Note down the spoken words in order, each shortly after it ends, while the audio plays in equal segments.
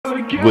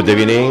Good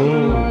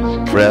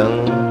evening,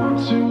 friend.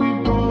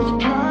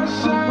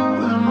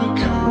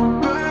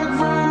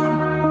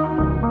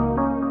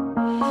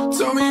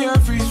 Tell me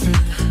everything.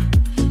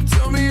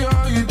 Tell me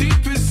all your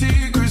deepest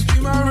secrets. Be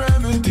my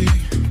remedy.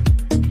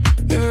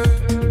 Yeah.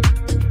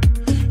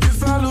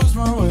 If I lose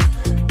my way,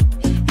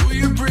 will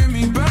you bring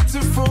me back to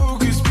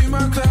focus? Be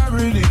my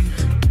clarity.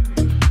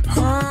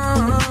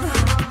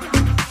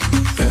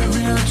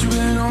 Every night you've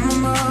been on my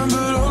mind,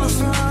 but all I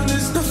find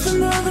is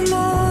nothing by the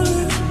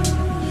morning.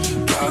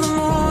 By the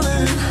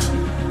morning.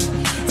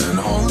 And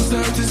all that's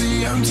left is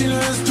the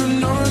emptiness, but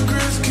no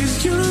regrets,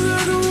 'cause you know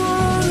that I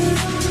want it.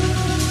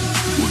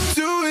 We'll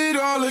do it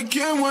all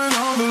again when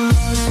all the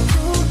lights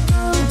go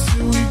down,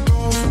 till we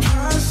both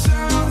pass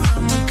out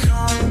and we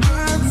come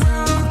back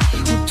round.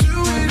 We'll do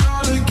it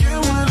all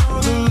again when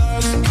all the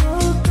lights go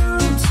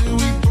down, till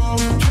we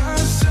both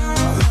pass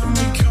out and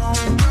we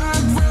come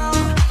back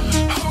round.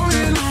 Oh,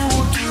 you know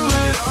we'll do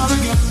it all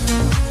again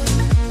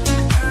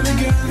and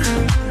again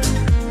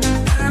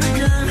and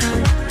again.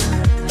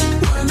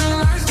 When the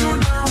lights go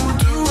down, we'll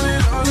do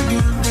it all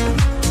again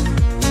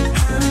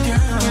and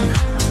again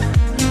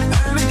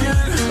and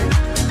again.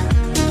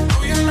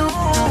 Oh, you know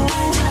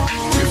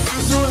we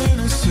feel so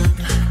innocent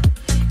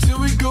till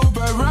we go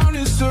back round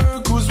in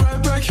circles,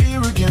 right back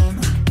here again.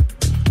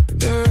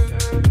 Yeah,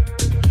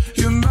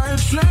 you're my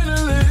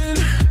adrenaline.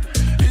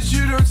 It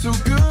should hurt so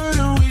good,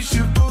 and we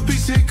should both be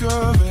sick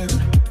of it.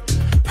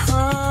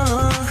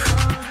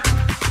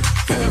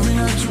 Every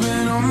night you've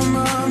been on my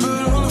mind,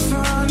 but all I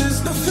find is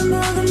nothing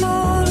by the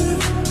morning.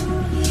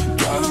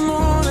 By the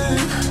morning.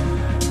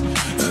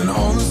 And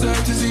all that's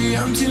left is the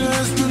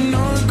emptiness, but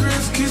no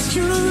regrets, 'cause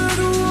you know that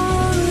I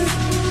want it.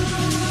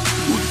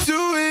 We'll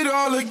do it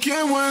all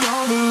again when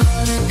all the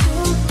lights go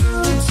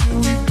down, till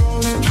we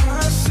both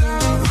pass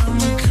out and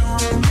we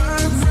come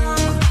back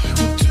round.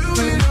 We'll do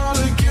it all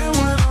again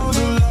when all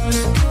the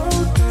lights go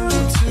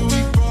down, till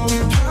we both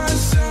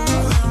pass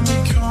out and we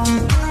come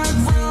back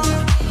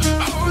round.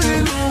 Oh, you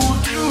know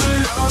we'll do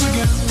it all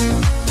again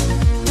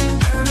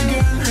and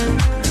again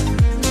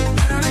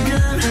and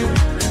again.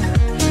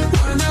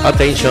 When the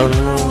Attention,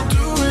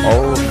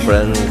 our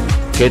friend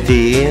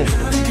Katie.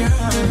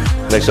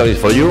 Next song is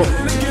for you.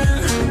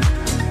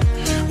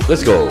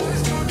 Let's go.